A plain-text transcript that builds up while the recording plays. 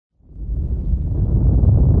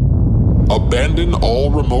Abandon all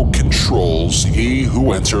remote controls, ye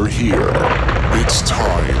who enter here. It's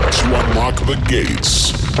time to unlock the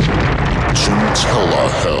gates to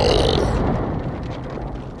Telehell.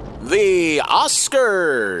 The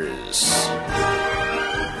Oscars!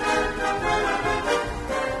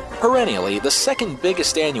 Perennially the second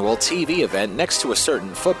biggest annual TV event next to a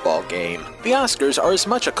certain football game, the Oscars are as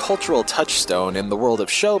much a cultural touchstone in the world of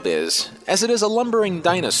showbiz as it is a lumbering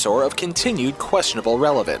dinosaur of continued questionable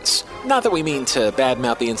relevance. Not that we mean to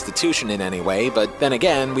badmouth the institution in any way, but then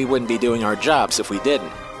again, we wouldn't be doing our jobs if we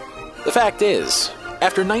didn't. The fact is,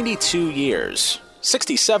 after 92 years,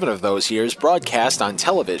 67 of those years broadcast on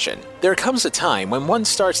television, there comes a time when one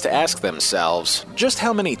starts to ask themselves just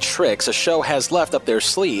how many tricks a show has left up their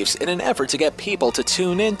sleeves in an effort to get people to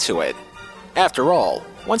tune into it. After all,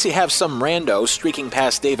 once you have some rando streaking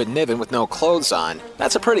past David Niven with no clothes on,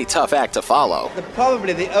 that's a pretty tough act to follow.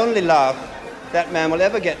 Probably the only laugh that man will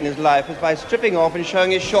ever get in his life is by stripping off and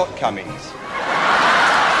showing his shortcomings.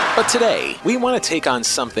 But today, we want to take on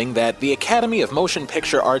something that the Academy of Motion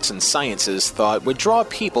Picture Arts and Sciences thought would draw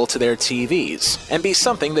people to their TVs, and be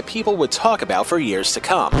something that people would talk about for years to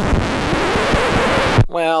come.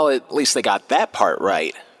 Well, at least they got that part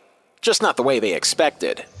right. Just not the way they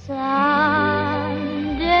expected. Someday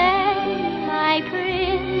my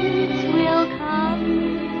prince will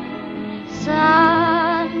come.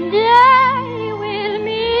 Someday we'll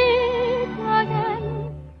meet again.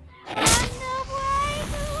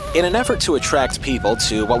 In an effort to attract people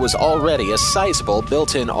to what was already a sizable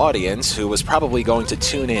built-in audience who was probably going to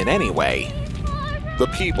tune in anyway, The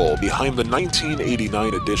people behind the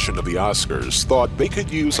 1989 edition of the Oscars thought they could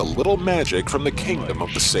use a little magic from the kingdom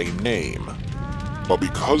of the same name. But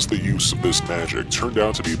because the use of this magic turned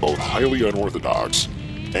out to be both highly unorthodox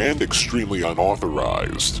and extremely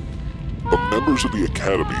unauthorized, the members of the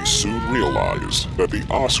Academy soon realized that the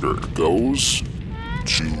Oscar goes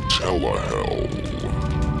to Telehell.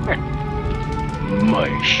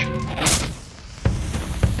 Mush.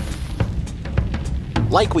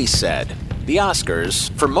 like we said, the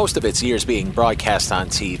Oscars, for most of its years being broadcast on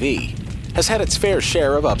TV, has had its fair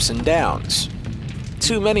share of ups and downs.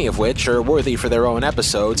 Too many of which are worthy for their own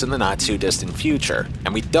episodes in the not-too-distant future,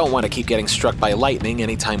 and we don't want to keep getting struck by lightning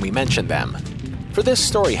anytime we mention them. For this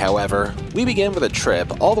story, however, we begin with a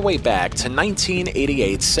trip all the way back to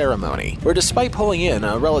 1988's Ceremony, where despite pulling in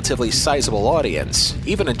a relatively sizable audience,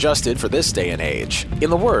 even adjusted for this day and age, in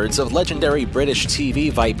the words of legendary British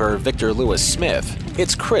TV viper Victor Lewis Smith,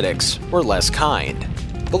 its critics were less kind.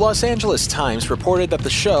 The Los Angeles Times reported that the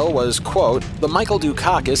show was, quote, the Michael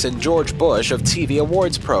Dukakis and George Bush of TV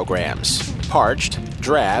awards programs. Parched,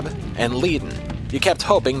 drab, and leaden. You kept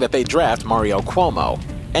hoping that they'd draft Mario Cuomo.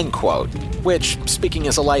 End quote. Which, speaking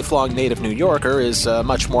as a lifelong native New Yorker, is a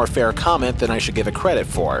much more fair comment than I should give it credit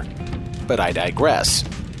for. But I digress.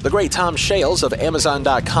 The great Tom Shales of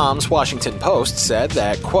Amazon.com's Washington Post said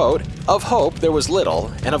that, quote, of hope there was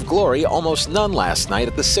little, and of glory almost none last night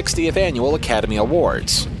at the 60th Annual Academy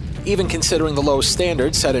Awards. Even considering the low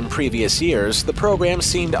standards set in previous years, the program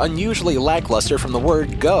seemed unusually lackluster from the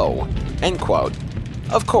word go, end quote.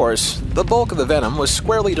 Of course, the bulk of the venom was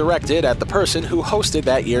squarely directed at the person who hosted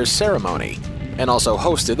that year's ceremony, and also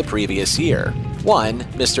hosted the previous year. One,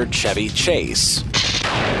 Mr. Chevy Chase.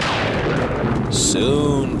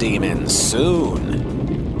 Soon, demons,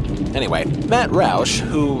 soon. Anyway, Matt Roush,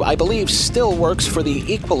 who I believe still works for the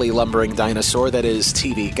equally lumbering dinosaur that is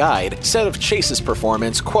TV Guide, said of Chase's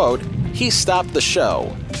performance, quote, he stopped the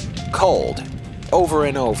show. Cold. Over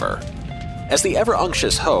and over. As the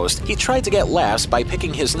ever-unctuous host, he tried to get laughs by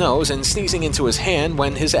picking his nose and sneezing into his hand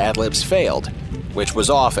when his ad-libs failed, which was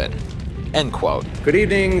often. End quote. Good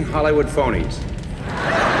evening, Hollywood phonies.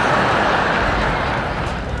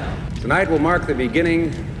 Tonight will mark the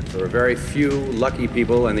beginning for a very few lucky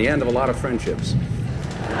people and the end of a lot of friendships.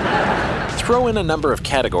 Throw in a number of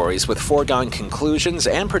categories with foregone conclusions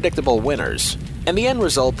and predictable winners, and the end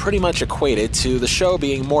result pretty much equated to the show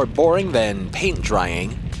being more boring than paint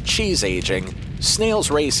drying, cheese aging, snails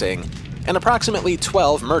racing, and approximately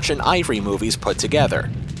 12 Merchant Ivory movies put together.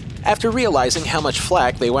 After realizing how much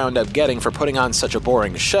flack they wound up getting for putting on such a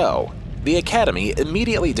boring show, the Academy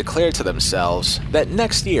immediately declared to themselves that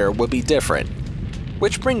next year would be different.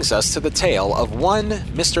 Which brings us to the tale of one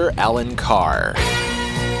Mr. Alan Carr.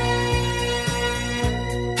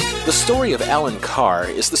 The story of Alan Carr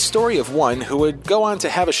is the story of one who would go on to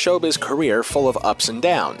have a showbiz career full of ups and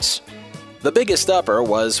downs. The biggest upper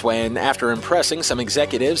was when, after impressing some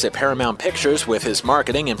executives at Paramount Pictures with his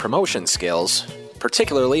marketing and promotion skills,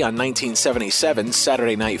 particularly on 1977's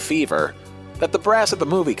Saturday Night Fever, that the brass at the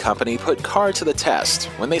movie company put Carr to the test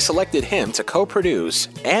when they selected him to co-produce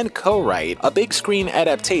and co-write a big-screen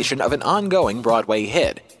adaptation of an ongoing Broadway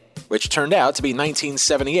hit, which turned out to be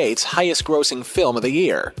 1978's highest-grossing film of the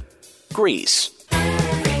year, Grease.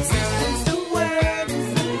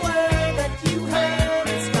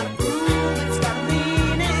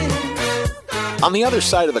 On the other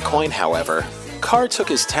side of the coin, however, Carr took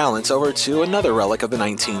his talents over to another relic of the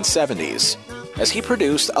 1970s, as he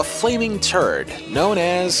produced a flaming turd known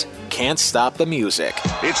as Can't Stop the Music.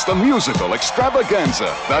 It's the musical extravaganza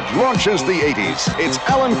that launches the 80s. It's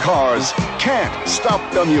Alan Carr's Can't Stop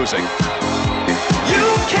the Music. You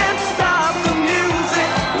can't stop the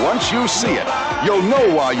music. Once you see it, you'll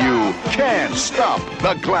know why you can't stop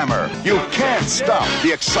the glamour. You can't stop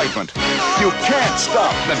the excitement. You can't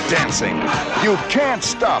stop the dancing. You can't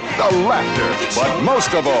stop the laughter. But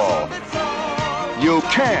most of all, you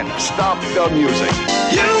can't stop the music.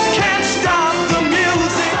 You can't stop the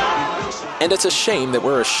music. And it's a shame that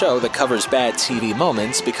we're a show that covers bad TV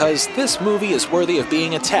moments, because this movie is worthy of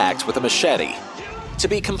being attacked with a machete. To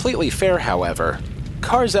be completely fair, however,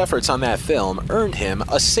 Carr's efforts on that film earned him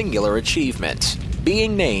a singular achievement,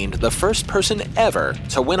 being named the first person ever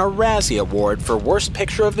to win a Razzie Award for Worst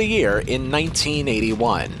Picture of the Year in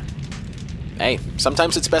 1981. Hey,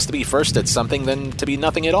 sometimes it's best to be first at something than to be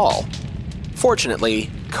nothing at all.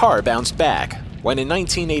 Fortunately, Carr bounced back when in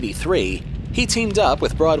 1983, he teamed up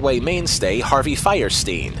with Broadway mainstay Harvey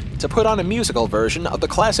Fierstein to put on a musical version of the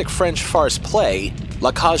classic French farce play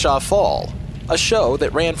La Cage aux Folles, a show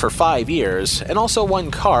that ran for 5 years and also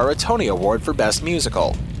won Carr a Tony Award for Best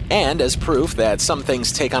Musical. And as proof that some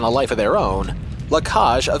things take on a life of their own, La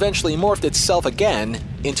Cage eventually morphed itself again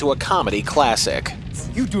into a comedy classic.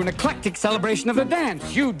 You do an eclectic celebration of the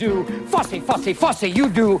dance. You do Fosse, Fosse, Fosse. You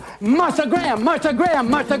do Martha Graham, Martha Graham,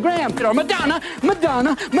 Martha Graham. Or Madonna,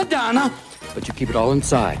 Madonna, Madonna. But you keep it all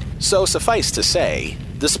inside. So suffice to say,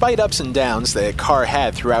 despite ups and downs that Carr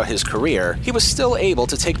had throughout his career, he was still able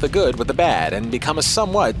to take the good with the bad and become a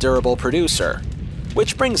somewhat durable producer.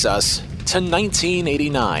 Which brings us to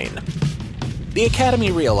 1989. The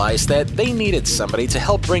Academy realized that they needed somebody to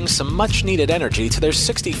help bring some much-needed energy to their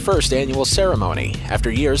 61st annual ceremony after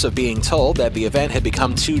years of being told that the event had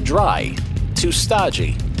become too dry, too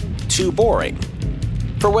stodgy, too boring.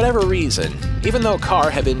 For whatever reason, even though Carr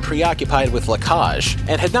had been preoccupied with La Cage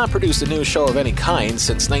and had not produced a new show of any kind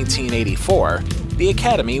since 1984, the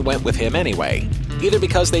Academy went with him anyway, either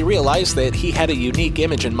because they realized that he had a unique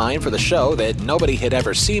image in mind for the show that nobody had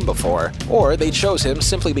ever seen before, or they chose him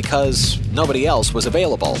simply because nobody else was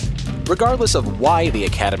available. Regardless of why the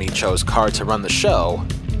Academy chose Carr to run the show,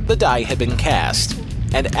 the die had been cast,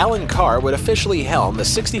 and Alan Carr would officially helm the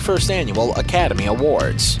 61st Annual Academy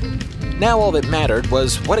Awards. Now all that mattered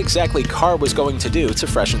was what exactly Carr was going to do to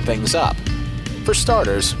freshen things up. For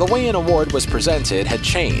starters, the way an award was presented had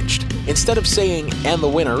changed. Instead of saying, "and the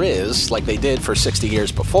winner is," like they did for 60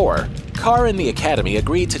 years before, Carr and the Academy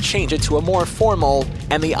agreed to change it to a more formal,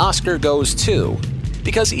 "and the Oscar goes to,"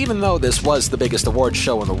 because even though this was the biggest award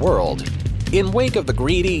show in the world, in wake of the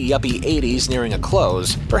greedy, yuppie 80s nearing a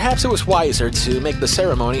close, perhaps it was wiser to make the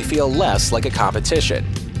ceremony feel less like a competition.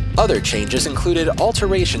 Other changes included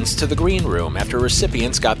alterations to the green room after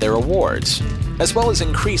recipients got their awards, as well as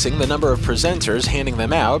increasing the number of presenters handing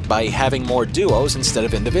them out by having more duos instead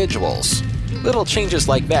of individuals. Little changes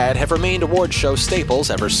like that have remained award show staples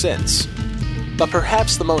ever since. But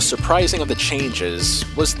perhaps the most surprising of the changes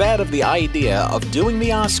was that of the idea of doing the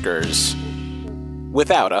Oscars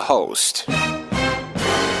without a host.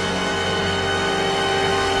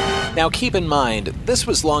 Now keep in mind, this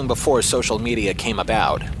was long before social media came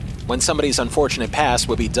about, when somebody's unfortunate past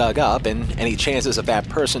would be dug up and any chances of that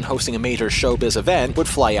person hosting a major showbiz event would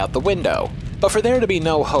fly out the window. But for there to be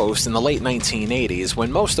no host in the late 1980s,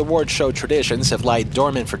 when most award show traditions have lied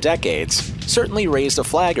dormant for decades, certainly raised a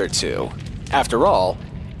flag or two. After all,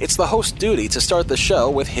 it's the host's duty to start the show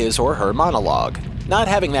with his or her monologue. Not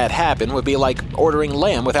having that happen would be like ordering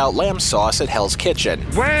lamb without lamb sauce at Hell's Kitchen.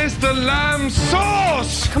 Where's the lamb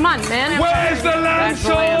sauce? Come on, man. Where's the lamb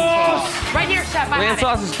sauce? Right here, Chef. Lamb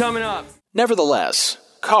sauce is coming up. Nevertheless,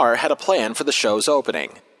 Carr had a plan for the show's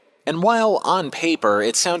opening. And while on paper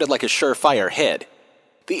it sounded like a surefire hit,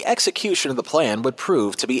 the execution of the plan would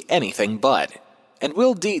prove to be anything but. And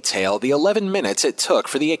we'll detail the 11 minutes it took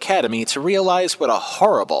for the Academy to realize what a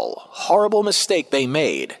horrible, horrible mistake they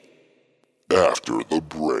made. After the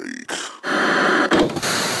break.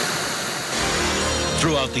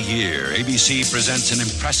 Throughout the year, ABC presents an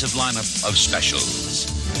impressive lineup of specials.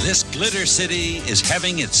 This Glitter City is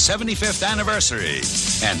having its 75th anniversary,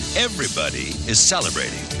 and everybody is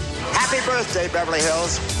celebrating. Happy birthday, Beverly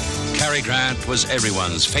Hills. Cary Grant was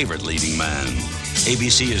everyone's favorite leading man.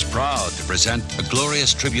 ABC is proud to present a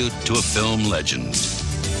glorious tribute to a film legend.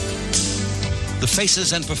 The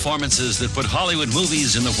faces and performances that put Hollywood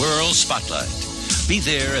movies in the world spotlight. Be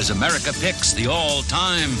there as America picks the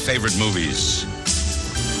all-time favorite movies.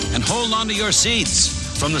 And hold on to your seats.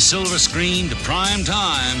 From the silver screen to prime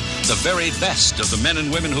time, the very best of the men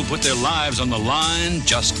and women who put their lives on the line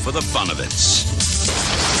just for the fun of it.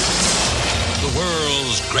 The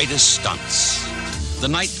world's greatest stunts. The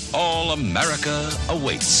night all America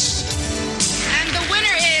awaits. And the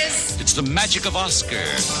winner is... It's the magic of Oscar,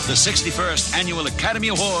 the 61st Annual Academy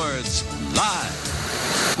Awards, live.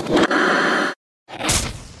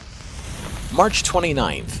 March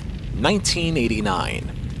 29th,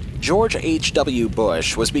 1989. George H.W.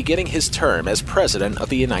 Bush was beginning his term as President of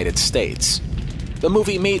the United States. The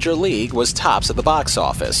movie Major League was tops at the box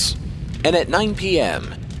office. And at 9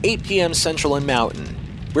 p.m., 8 p.m. Central and Mountain,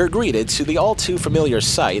 we're greeted to the all-too-familiar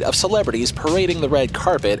sight of celebrities parading the red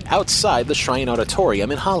carpet outside the Shrine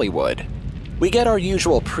Auditorium in Hollywood. We get our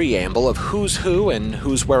usual preamble of who's who and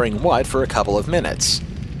who's wearing what for a couple of minutes.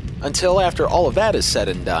 Until after all of that is said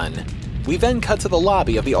and done, we then cut to the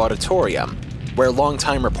lobby of the auditorium, where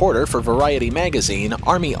longtime reporter for Variety magazine,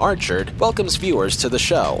 Army Archerd, welcomes viewers to the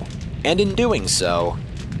show. And in doing so,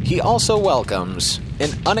 he also welcomes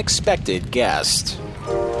an unexpected guest.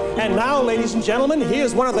 And now, ladies and gentlemen,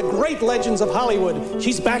 here's one of the great legends of Hollywood.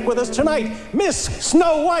 She's back with us tonight, Miss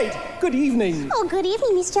Snow White. Good evening. Oh, good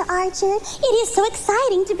evening, Mr. Archerd. It is so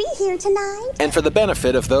exciting to be here tonight. And for the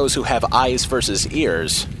benefit of those who have eyes versus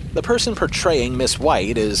ears, the person portraying Miss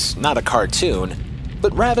White is not a cartoon,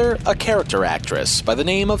 but rather a character actress by the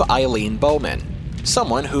name of Eileen Bowman.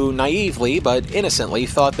 Someone who naively but innocently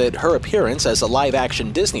thought that her appearance as a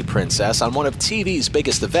live-action Disney princess on one of TV's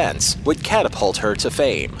biggest events would catapult her to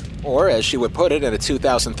fame. Or, as she would put it in a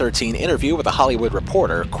 2013 interview with a Hollywood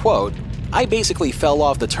Reporter, quote, "I basically fell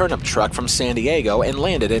off the turnip truck from San Diego and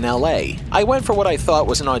landed in LA. I went for what I thought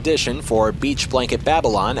was an audition for Beach Blanket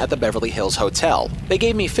Babylon at the Beverly Hills Hotel. They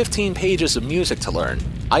gave me 15 pages of music to learn.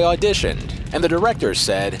 I auditioned, and the director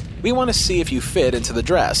said, 'We want to see if you fit into the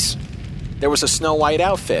dress.' There was a Snow White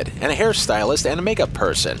outfit, and a hairstylist and a makeup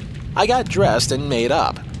person. I got dressed and made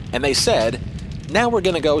up, and they said, 'Now we're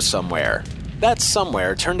gonna go somewhere.' That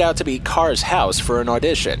somewhere turned out to be Carr's house for an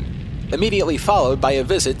audition, immediately followed by a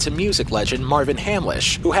visit to music legend Marvin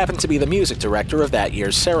Hamlisch, who happened to be the music director of that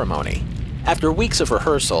year's ceremony. After weeks of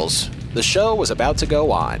rehearsals, the show was about to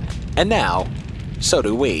go on. And now, so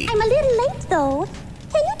do we. I'm a little late, though.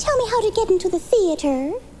 Can you tell me how to get into the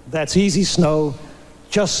theater? That's easy, Snow.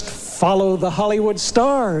 Just follow the Hollywood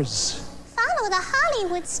stars. Follow the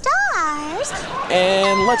Hollywood stars?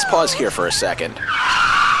 And let's pause here for a second.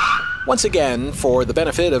 Once again, for the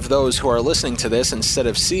benefit of those who are listening to this instead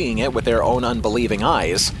of seeing it with their own unbelieving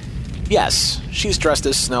eyes, yes, she's dressed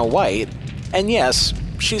as Snow White, and yes,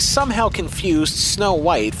 she's somehow confused Snow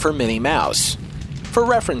White for Minnie Mouse. For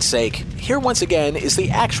reference sake, here once again is the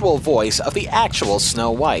actual voice of the actual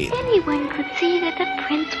Snow White. Anyone could see that the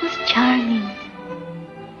prince was charming.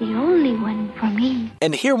 The only one for me.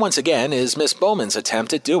 And here once again is Miss Bowman's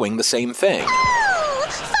attempt at doing the same thing. Oh,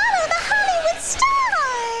 follow the Hollywood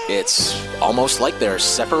stars! It's almost like they're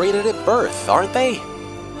separated at birth, aren't they?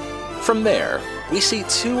 From there, we see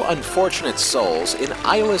two unfortunate souls in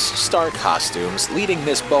eyeless star costumes leading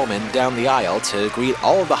Miss Bowman down the aisle to greet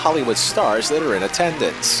all of the Hollywood stars that are in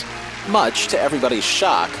attendance. Much to everybody's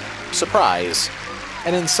shock, surprise,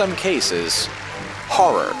 and in some cases,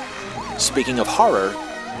 horror. Speaking of horror,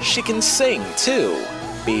 she can sing, too.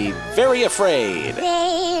 Be very afraid.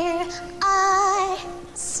 There are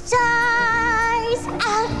stars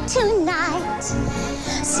out tonight.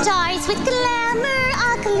 Stars with glamour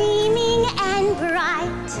are gleaming and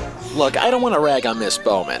bright. Look, I don't want to rag on Miss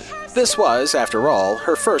Bowman. This was, after all,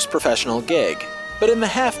 her first professional gig. But in the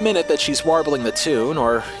half minute that she's warbling the tune,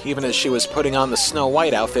 or even as she was putting on the Snow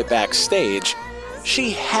White outfit backstage,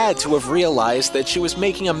 she had to have realized that she was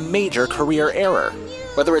making a major career error,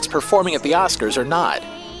 whether it's performing at the Oscars or not.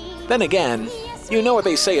 Then again, you know what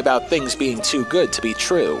they say about things being too good to be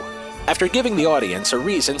true. After giving the audience a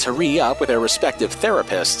reason to re-up with their respective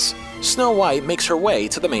therapists, Snow White makes her way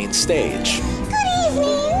to the main stage. Good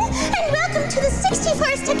evening, and welcome to the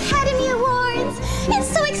 61st Academy Awards. It's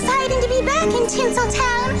so exciting to be back in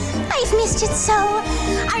Tinseltown. I've missed it so.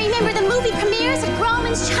 I remember the movie premieres at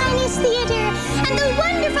Grauman's Chinese Theater and the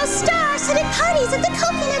wonderful star-studded parties at the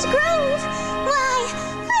Coconut Grove. Why,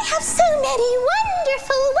 I have so many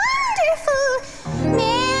wonderful, wonderful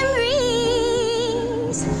memories.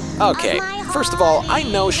 Okay, First of all, I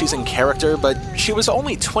know she's in character, but she was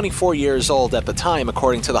only 24 years old at the time,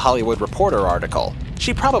 according to the Hollywood Reporter article.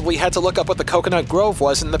 She probably had to look up what the Coconut Grove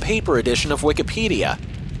was in the paper edition of Wikipedia.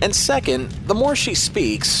 And second, the more she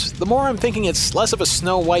speaks, the more I'm thinking it's less of a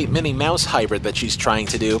Snow White Minnie Mouse hybrid that she's trying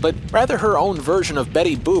to do, but rather her own version of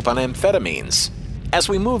Betty Boop on amphetamines. As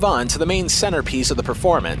we move on to the main centerpiece of the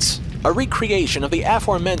performance, a recreation of the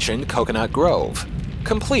aforementioned Coconut Grove,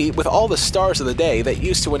 complete with all the stars of the day that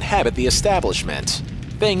used to inhabit the establishment.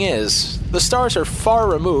 Thing is, the stars are far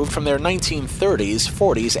removed from their 1930s,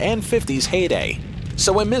 40s, and 50s heyday.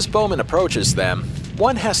 So when Ms. Bowman approaches them,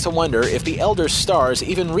 one has to wonder if the elder stars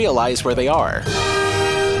even realize where they are.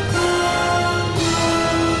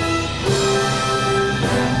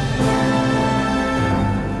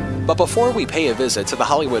 But before we pay a visit to the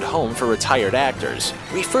Hollywood home for retired actors,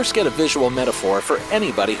 we first get a visual metaphor for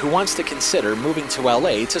anybody who wants to consider moving to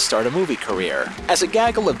LA to start a movie career, as a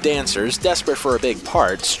gaggle of dancers desperate for a big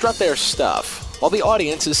part strut their stuff, while the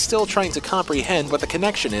audience is still trying to comprehend what the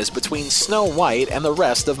connection is between Snow White and the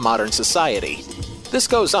rest of modern society. This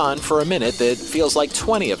goes on for a minute that feels like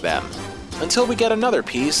 20 of them, until we get another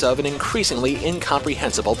piece of an increasingly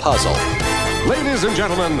incomprehensible puzzle. Ladies and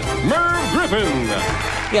gentlemen, Merv Griffin!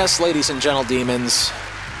 Yes, ladies and gentledemons,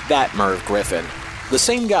 that Merv Griffin. The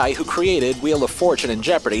same guy who created Wheel of Fortune and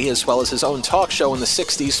Jeopardy, as well as his own talk show in the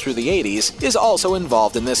 60s through the 80s, is also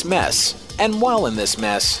involved in this mess. And while in this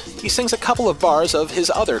mess, he sings a couple of bars of his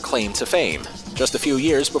other claim to fame, just a few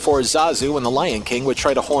years before Zazu and the Lion King would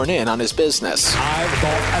try to horn in on his business. I've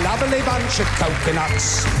got a lovely bunch of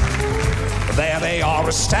coconuts. There they are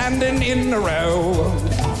standing in a row.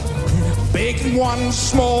 Big ones,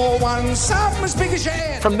 small ones, some as big as your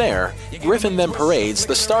head. From there, Griffin then parades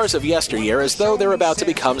the stars of yesteryear as though they're about to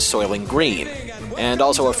become Soylent Green. And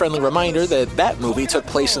also a friendly reminder that that movie took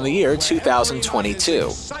place in the year 2022.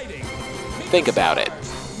 Think about it.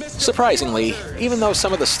 Surprisingly, even though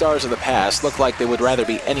some of the stars of the past look like they would rather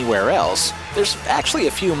be anywhere else, there's actually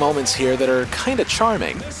a few moments here that are kinda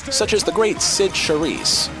charming, such as the great Cyd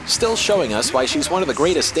Charisse, still showing us why she's one of the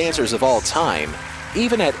greatest dancers of all time,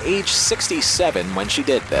 even at age 67 when she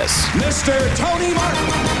did this. Mr. Tony Martin,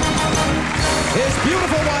 his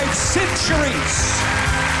beautiful wife, Cyd Charisse.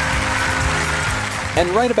 And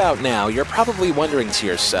right about now, you're probably wondering to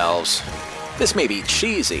yourselves, this may be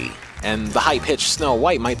cheesy, and the high-pitched Snow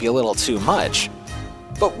White might be a little too much,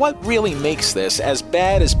 but what really makes this as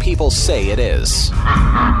bad as people say it is?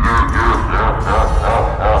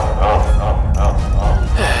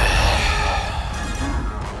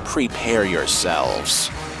 Prepare yourselves,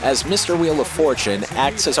 as Mr. Wheel of Fortune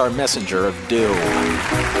acts as our messenger of doom.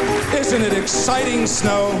 Isn't it exciting,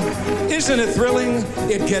 Snow? Isn't it thrilling?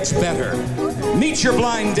 It gets better. Meet your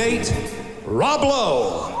blind date, Rob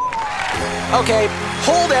Lowe. Okay,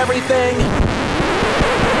 hold everything!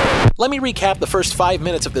 Let me recap the first 5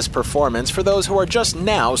 minutes of this performance for those who are just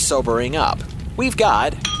now sobering up. We've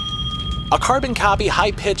got a carbon copy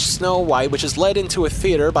high-pitched Snow White which is led into a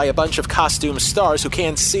theater by a bunch of costume stars who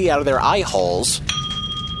can't see out of their eye holes.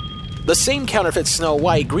 The same counterfeit Snow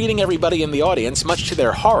White greeting everybody in the audience, much to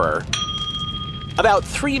their horror. About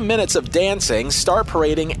 3 minutes of dancing, star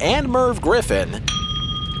parading, and Merv Griffin.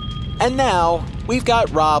 And now, we've got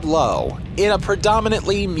Rob Lowe in a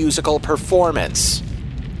predominantly musical performance.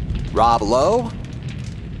 Rob Lowe,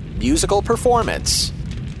 musical performance.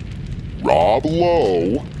 Rob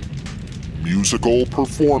Lowe, musical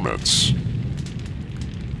performance.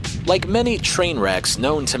 Like many train wrecks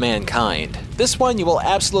known to mankind, this one you will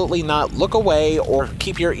absolutely not look away or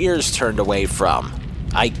keep your ears turned away from.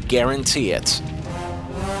 I guarantee it.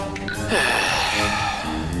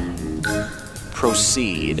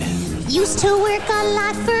 Proceed. Used to work a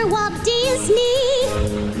lot for Walt Disney,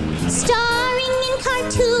 starring in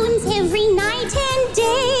cartoons every night and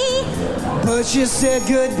day. But you said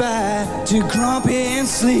goodbye to Grumpy and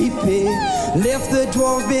Sleepy, left the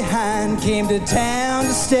dwarves behind, came to town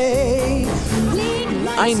to stay.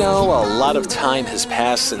 I know a lot of time has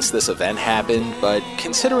passed since this event happened, but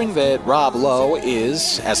considering that Rob Lowe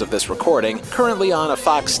is, as of this recording, currently on a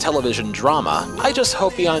Fox television drama, I just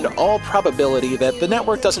hope beyond all probability that the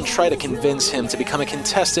network doesn't try to convince him to become a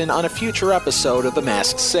contestant on a future episode of The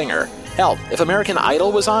Masked Singer. Hell, if American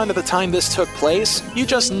Idol was on at the time this took place, you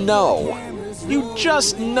just know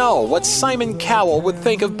what Simon Cowell would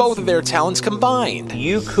think of both of their talents combined.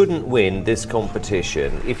 You couldn't win this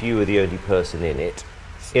competition if you were the only person in it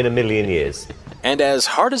in a million years. And as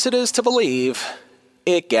hard as it is to believe,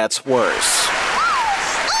 it gets worse.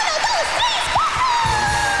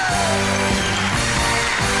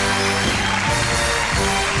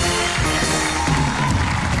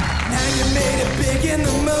 Now you made it big in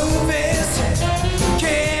the movies,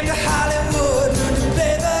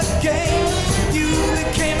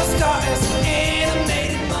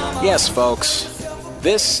 Yes, folks,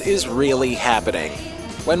 this is really happening.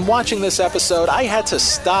 When watching this episode, I had to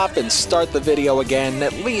stop and start the video again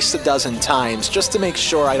at least a dozen times just to make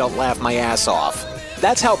sure I don't laugh my ass off.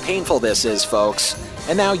 That's how painful this is, folks,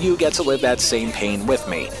 and now you get to live that same pain with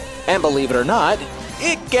me. And believe it or not,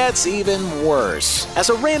 it gets even worse.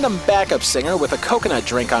 As a random backup singer with a coconut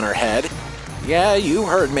drink on her head, yeah, you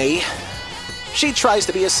heard me, she tries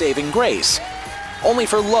to be a saving grace, only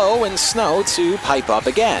for Lowe and Snow to pipe up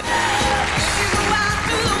again.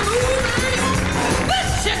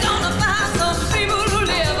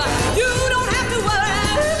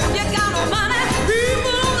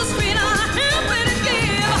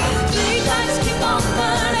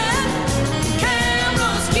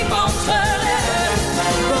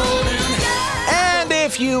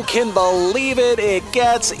 If you can believe it, it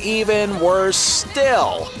gets even worse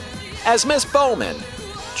still. As Miss Bowman,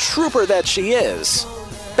 trooper that she is,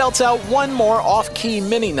 belts out one more off-key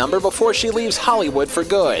mini number before she leaves Hollywood for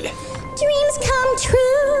good. Dreams come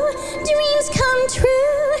true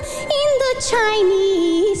in the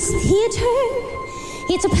Chinese theater.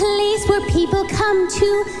 It's a place where people come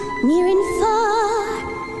to near and far.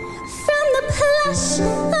 From the plush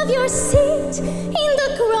of your seat in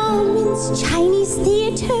the Grauman's Chinese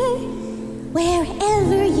theater,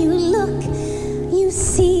 wherever you look, you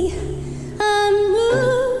see a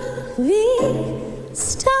movie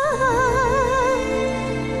star.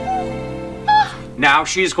 Now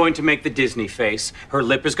she's going to make the Disney face. Her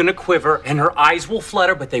lip is going to quiver and her eyes will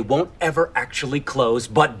flutter, but they won't ever actually close.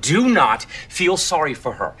 But do not feel sorry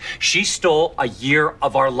for her. She stole a year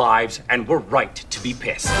of our lives, and we're right to be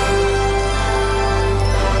pissed.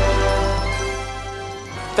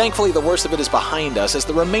 Thankfully, the worst of it is behind us, as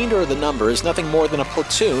the remainder of the number is nothing more than a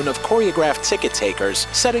platoon of choreographed ticket takers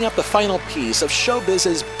setting up the final piece of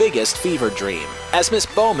showbiz's biggest fever dream, as Miss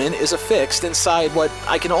Bowman is affixed inside what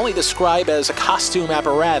I can only describe as a costume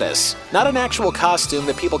apparatus. Not an actual costume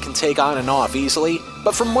that people can take on and off easily,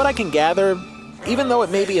 but from what I can gather, even though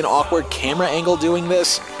it may be an awkward camera angle doing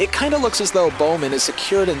this, it kind of looks as though Bowman is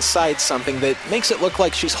secured inside something that makes it look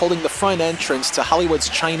like she's holding the front entrance to Hollywood's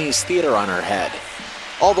Chinese theater on her head.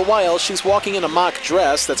 All the while, she's walking in a mock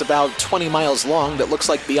dress that's about 20 miles long that looks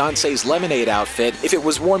like Beyoncé's Lemonade outfit if it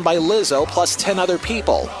was worn by Lizzo plus 10 other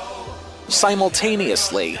people,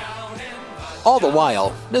 simultaneously. All the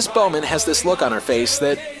while, Miss Bowman has this look on her face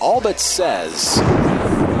that all but says,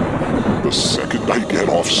 "The second I get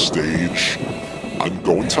off stage, I'm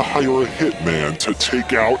going to hire a hitman to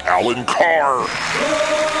take out Alan Carr."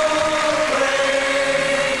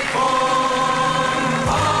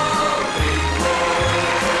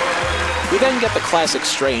 We then get the classic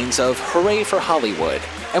strains of Hooray for Hollywood,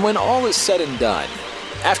 and when all is said and done,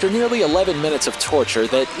 after nearly 11 minutes of torture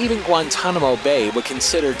that even Guantanamo Bay would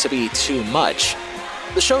consider to be too much,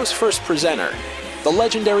 the show's first presenter, the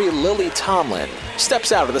legendary Lily Tomlin,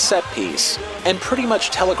 steps out of the set piece and pretty much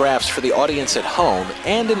telegraphs for the audience at home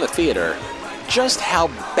and in the theater just how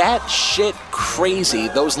batshit crazy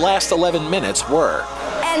those last 11 minutes were.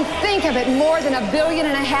 And think of it, more than 1.5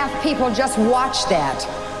 billion people just watched that.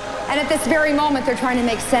 And at this very moment, they're trying to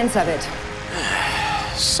make sense of it.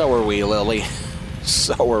 So are we, Lily.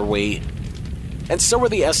 So are we. And so are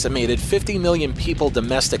the estimated 50 million people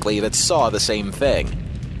domestically that saw the same thing.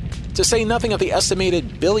 To say nothing of the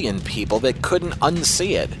estimated billion people that couldn't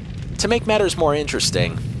unsee it. To make matters more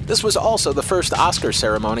interesting, this was also the first Oscar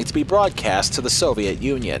ceremony to be broadcast to the Soviet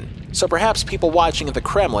Union. So perhaps people watching at the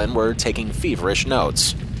Kremlin were taking feverish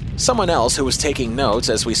notes. Someone else who was taking notes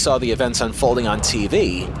as we saw the events unfolding on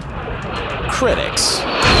TV, critics.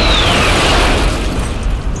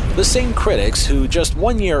 The same critics who just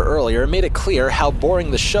 1 year earlier made it clear how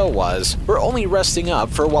boring the show was were only resting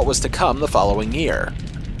up for what was to come the following year.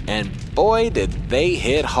 And boy, did they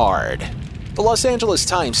hit hard. The Los Angeles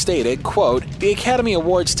Times stated, quote, "The Academy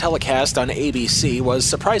Awards telecast on ABC was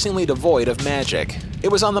surprisingly devoid of magic.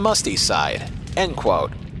 It was on the musty side," end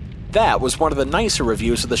quote. That was one of the nicer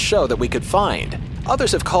reviews of the show that we could find.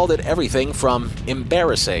 Others have called it everything from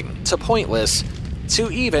embarrassing to pointless to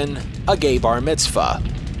even a gay bar mitzvah.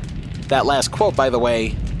 That last quote, by the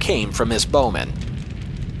way, came from Miss Bowman.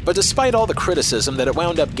 But despite all the criticism that it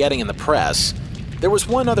wound up getting in the press, there was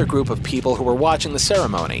one other group of people who were watching the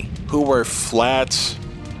ceremony who were flat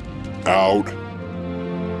out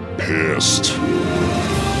pissed.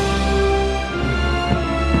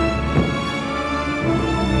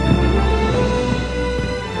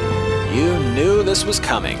 You knew this was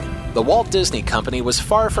coming. The Walt Disney Company was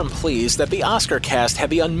far from pleased that the Oscar cast had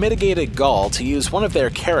the unmitigated gall to use one of their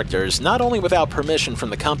characters not only without permission from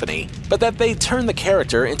the company, but that they turned the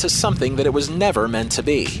character into something that it was never meant to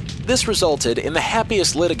be. This resulted in the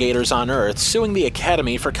happiest litigators on Earth suing the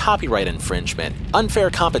Academy for copyright infringement, unfair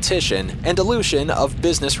competition, and dilution of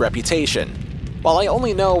business reputation. While I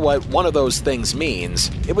only know what one of those things means,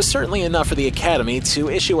 it was certainly enough for the Academy to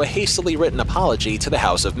issue a hastily written apology to the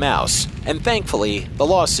House of Mouse, and thankfully, the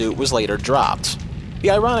lawsuit was later dropped. The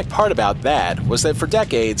ironic part about that was that for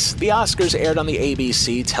decades, the Oscars aired on the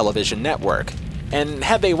ABC television network, and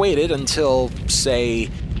had they waited until, say,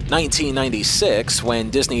 1996, when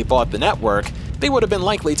Disney bought the network, they would have been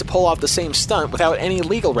likely to pull off the same stunt without any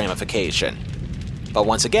legal ramification. But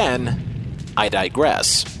once again, I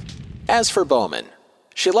digress. As for Bowman,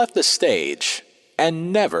 she left the stage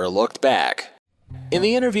and never looked back. In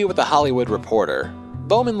the interview with The Hollywood Reporter,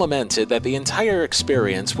 Bowman lamented that the entire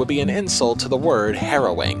experience would be an insult to the word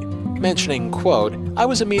harrowing, mentioning, quote, "I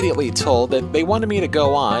was immediately told that they wanted me to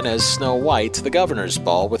go on as Snow White to the Governor's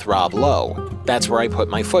Ball with Rob Lowe. That's where I put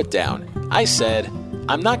my foot down. I said,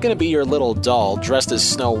 I'm not going to be your little doll dressed as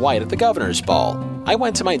Snow White at the Governor's Ball. I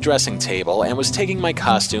went to my dressing table and was taking my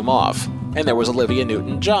costume off. And there was Olivia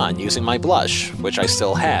Newton-John using my blush, which I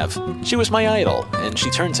still have. She was my idol, and she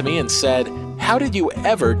turned to me and said, 'How did you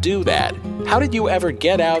ever do that? How did you ever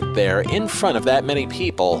get out there in front of that many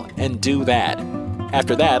people and do that?'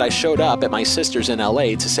 After that, I showed up at my sister's in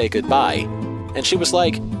LA to say goodbye, and she was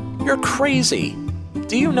like, 'You're crazy.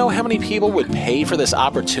 Do you know how many people would pay for this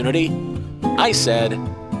opportunity?' I said,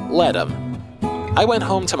 'Let 'em.' I went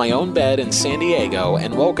home to my own bed in San Diego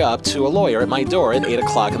and woke up to a lawyer at my door at 8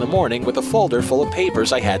 o'clock in the morning with a folder full of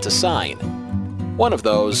papers I had to sign. One of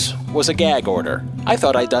those was a gag order. I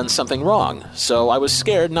thought I'd done something wrong, so I was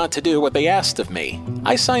scared not to do what they asked of me.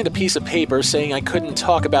 I signed a piece of paper saying I couldn't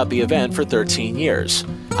talk about the event for 13 years.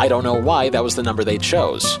 I don't know why that was the number they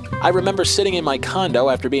chose. I remember sitting in my condo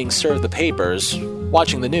after being served the papers,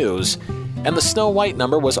 watching the news, and the Snow White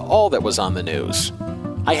number was all that was on the news.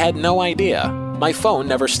 I had no idea. My phone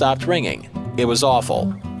never stopped ringing. It was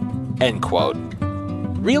awful." End quote.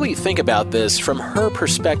 Really think about this from her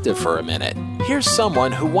perspective for a minute. Here's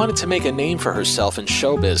someone who wanted to make a name for herself in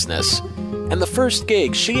show business, and the first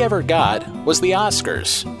gig she ever got was the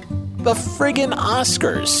Oscars. The friggin'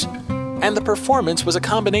 Oscars! And the performance was a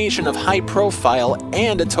combination of high profile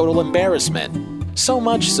and a total embarrassment. So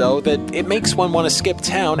much so that it makes one want to skip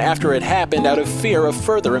town after it happened out of fear of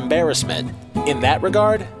further embarrassment. In that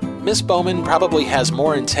regard, Miss Bowman probably has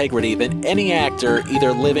more integrity than any actor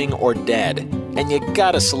either living or dead, and you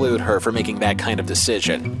gotta salute her for making that kind of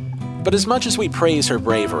decision. But as much as we praise her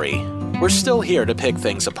bravery, we're still here to pick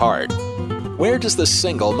things apart. Where does the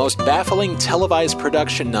single most baffling televised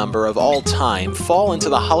production number of all time fall into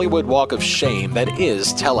the Hollywood Walk of Shame that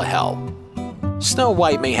is Telehell? Snow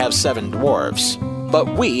White may have 7 dwarves,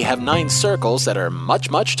 but we have 9 circles that are much,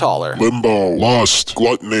 much taller. Limbo, lust,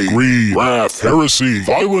 gluttony, greed, wrath, heresy,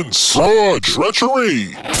 violence, fraud,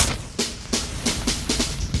 treachery.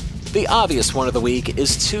 The obvious one of the week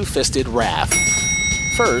is Two-Fisted Wrath.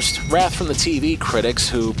 First, wrath from the TV critics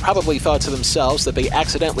who probably thought to themselves that they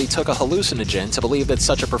accidentally took a hallucinogen to believe that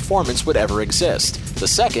such a performance would ever exist. The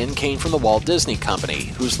second came from the Walt Disney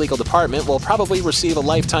Company, whose legal department will probably receive a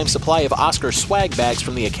lifetime supply of Oscar swag bags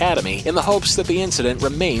from the Academy in the hopes that the incident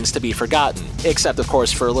remains to be forgotten. Except, of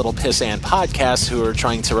course, for little pissant podcasts who are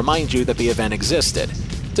trying to remind you that the event existed.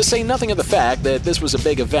 To say nothing of the fact that this was a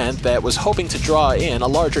big event that was hoping to draw in a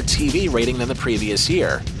larger TV rating than the previous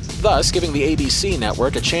year, thus giving the ABC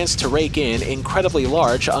network a chance to rake in incredibly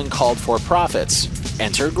large uncalled-for profits.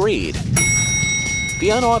 Enter greed.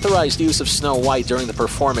 The unauthorized use of Snow White during the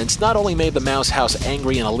performance not only made the Mouse House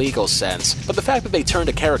angry in a legal sense, but the fact that they turned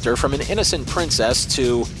a character from an innocent princess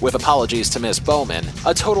to, with apologies to Miss Bowman,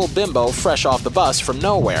 a total bimbo fresh off the bus from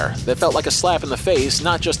nowhere that felt like a slap in the face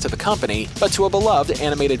not just to the company, but to a beloved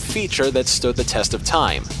animated feature that stood the test of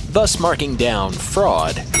time, thus marking down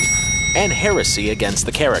fraud and heresy against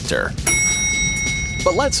the character.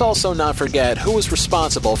 But let's also not forget who was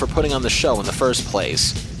responsible for putting on the show in the first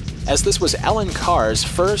place, as this was Alan Carr's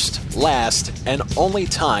first, last, and only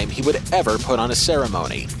time he would ever put on a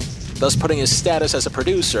ceremony, thus putting his status as a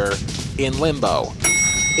producer in limbo.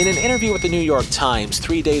 In an interview with the New York Times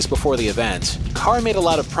 3 days before the event, Carr made a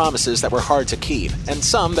lot of promises that were hard to keep, and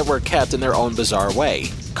some that were kept in their own bizarre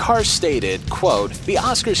way. Carr stated, quote, "The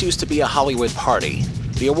Oscars used to be a Hollywood party.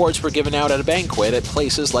 the awards were given out at a banquet at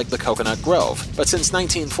places like the Coconut Grove, but since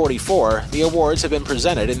 1944, the awards have been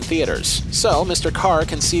presented in theaters. So, Mr. Carr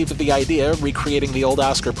conceived of the idea of recreating the old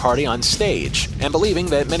Oscar party on stage, and believing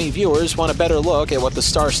that many viewers want a better look at what the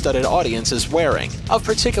star-studded audience is wearing. Of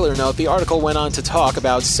particular note, the article went on to talk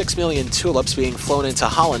about 6 million tulips being flown into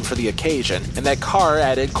Holland for the occasion, and that Carr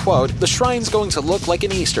added, quote, "The shrine's going to look like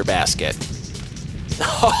an Easter basket."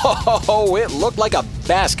 Oh, it looked like a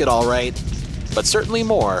basket, all right. But certainly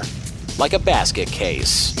more like a basket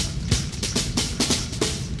case.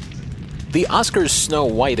 The Oscars Snow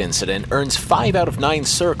White incident earns 5 out of 9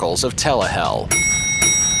 circles of Telehell.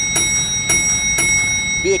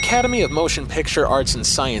 The Academy of Motion Picture Arts and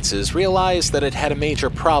Sciences realized that it had a major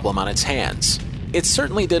problem on its hands. It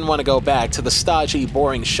certainly didn't want to go back to the stodgy,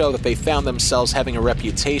 boring show that they found themselves having a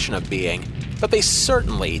reputation of being, but they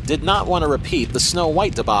certainly did not want to repeat the Snow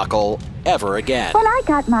White debacle ever again. When I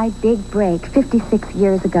got my big break 56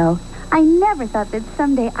 years ago, I never thought that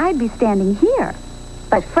someday I'd be standing here.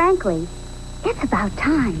 But frankly, it's about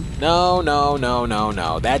time. No,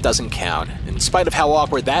 that doesn't count. In spite of how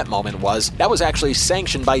awkward that moment was, that was actually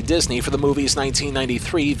sanctioned by Disney for the movie's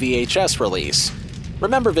 1993 VHS release.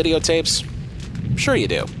 Remember videotapes? Sure you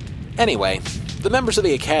do. Anyway, the members of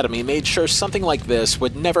the Academy made sure something like this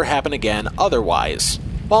would never happen again otherwise,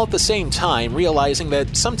 while at the same time realizing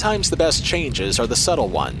that sometimes the best changes are the subtle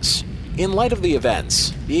ones. In light of the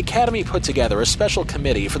events, the Academy put together a special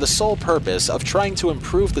committee for the sole purpose of trying to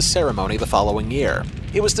improve the ceremony the following year.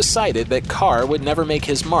 It was decided that Carr would never make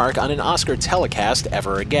his mark on an Oscar telecast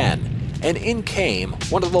ever again. And in came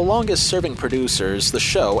one of the longest-serving producers the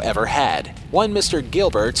show ever had, one Mr.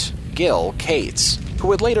 Gilbert Gil Cates, who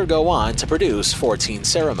would later go on to produce 14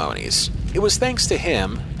 ceremonies. It was thanks to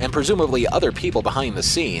him, and presumably other people behind the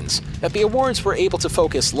scenes, that the awards were able to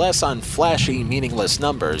focus less on flashy, meaningless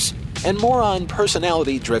numbers, and more on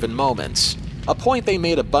personality-driven moments, a point they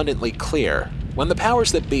made abundantly clear when the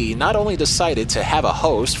powers that be not only decided to have a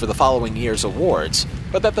host for the following year's awards,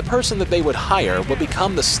 but that the person that they would hire would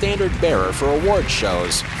become the standard bearer for award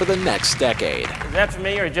shows for the next decade. Is that for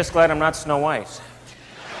me, or are you just glad I'm not Snow White?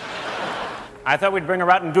 I thought we'd bring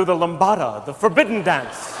her out and do the lambada, the forbidden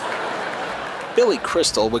dance. Billy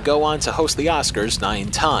Crystal would go on to host the Oscars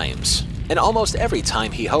 9 times, and almost every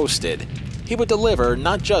time he hosted, he would deliver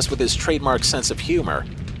not just with his trademark sense of humor,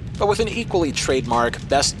 but with an equally trademark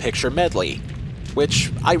Best Picture medley,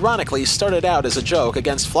 which ironically started out as a joke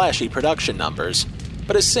against flashy production numbers,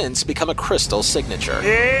 but has since become a Crystal signature.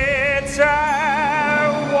 It's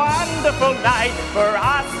a wonderful night for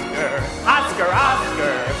Oscar, Oscar,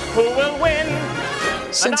 Oscar, who will win?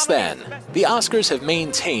 Since then, the Oscars have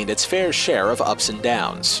maintained its fair share of ups and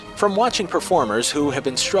downs. From watching performers who have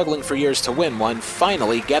been struggling for years to win one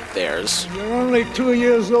finally get theirs, You're only 2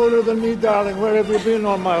 years older than me, darling. Where have you been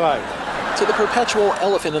all my life? to the perpetual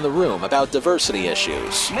elephant in the room about diversity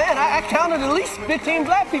issues. Man, I counted at least 15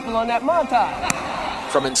 black people on that montage.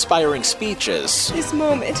 From inspiring speeches This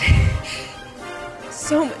moment,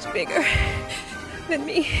 so much bigger than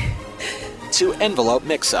me. to envelope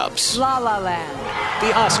mix-ups. La La Land.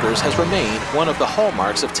 The Oscars has remained one of the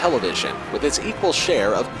hallmarks of television, with its equal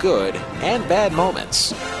share of good and bad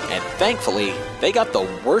moments. And thankfully, they got the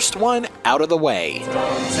worst one out of the way.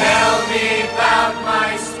 Tell me about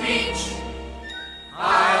my speech.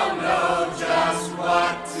 I'll know just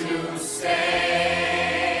what to say.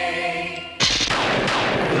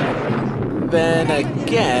 Then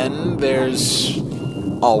again, there's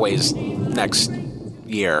always next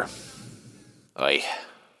year. Oy.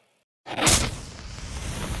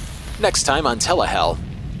 Next time on Telehell,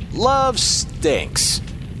 love stinks.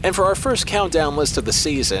 And for our first countdown list of the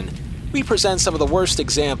season, we present some of the worst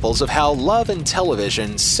examples of how love and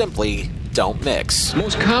television simply don't mix.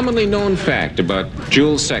 Most commonly known fact about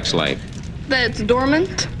Jules' sex life. That it's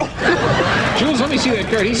dormant? Jules, let me see that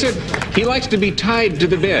card. He said he likes to be tied to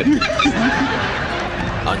the bed.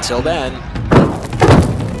 Until then,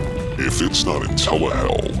 if it's not in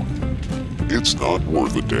Telehell, it's not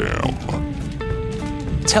worth a damn.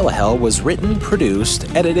 Telehell was written,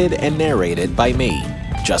 produced, edited, and narrated by me,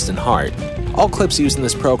 Justin Hart. All clips used in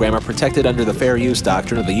this program are protected under the Fair Use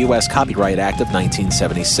Doctrine of the U.S. Copyright Act of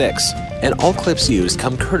 1976, and all clips used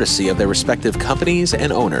come courtesy of their respective companies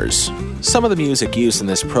and owners. Some of the music used in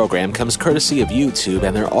this program comes courtesy of YouTube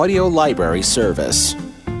and their audio library service.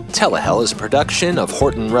 Telehell is a production of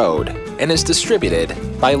Horton Road and is distributed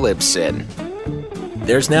by Libsyn.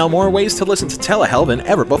 There's now more ways to listen to Telehell than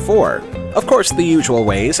ever before. Of course, the usual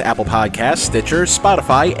ways: Apple Podcasts, Stitcher,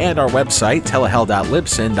 Spotify, and our website,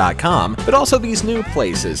 telehell.libsyn.com, but also these new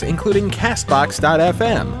places, including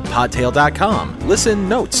Castbox.fm, Podtail.com,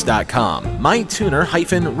 ListenNotes.com,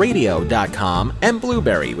 MyTuner-Radio.com, and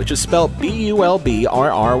Blueberry, which is spelled BULBRRY.com.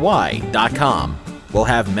 We'll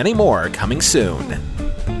have many more coming soon.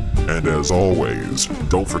 And as always,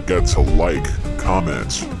 don't forget to like,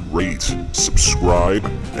 comment, rate, subscribe,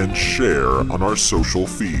 and share on our social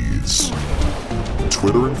feeds.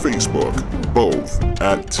 Twitter and Facebook, both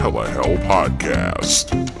at Telehell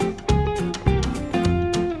Podcast.